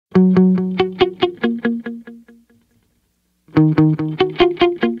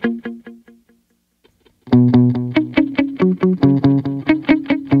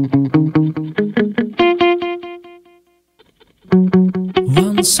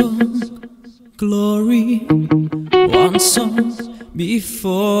song, glory. One song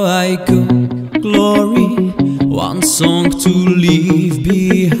before I go, glory. One song to leave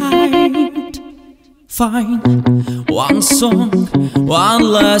behind. Fine. One song, one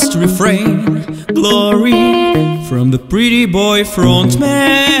last refrain, glory. From the pretty boy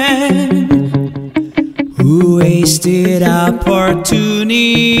frontman who wasted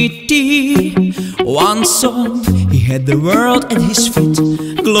opportunity. One song, he had the world at his feet,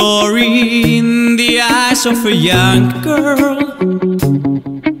 glory in the eyes of a young girl.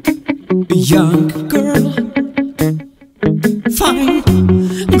 A young girl. Fine.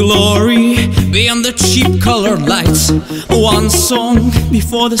 Glory beyond the cheap colored lights. One song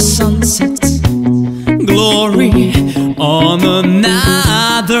before the sun sets, glory on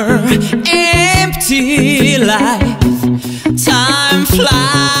another empty life. Time flies,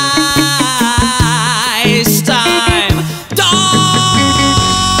 time dies,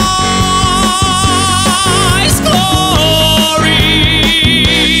 glory.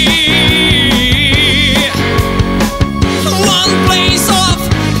 One place of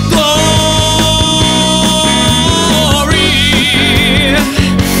glory,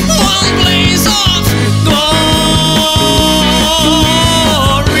 one place of glory,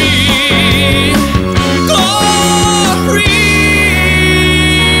 glory.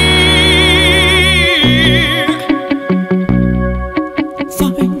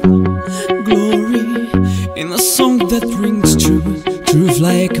 Fine, glory in a song that rings true, truth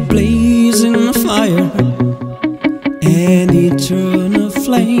like a blazing fire, an eternal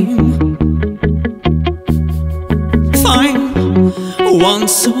flame. Fine, one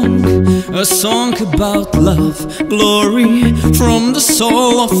song, a song about love, glory from the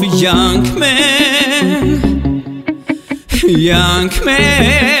soul of a young man. Young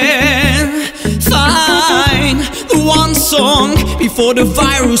man. Fine, one song before the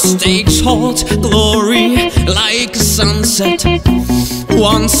virus takes hold, glory like a sunset.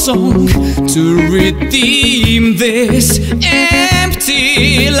 One song to redeem this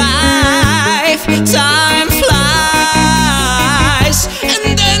empty life. Time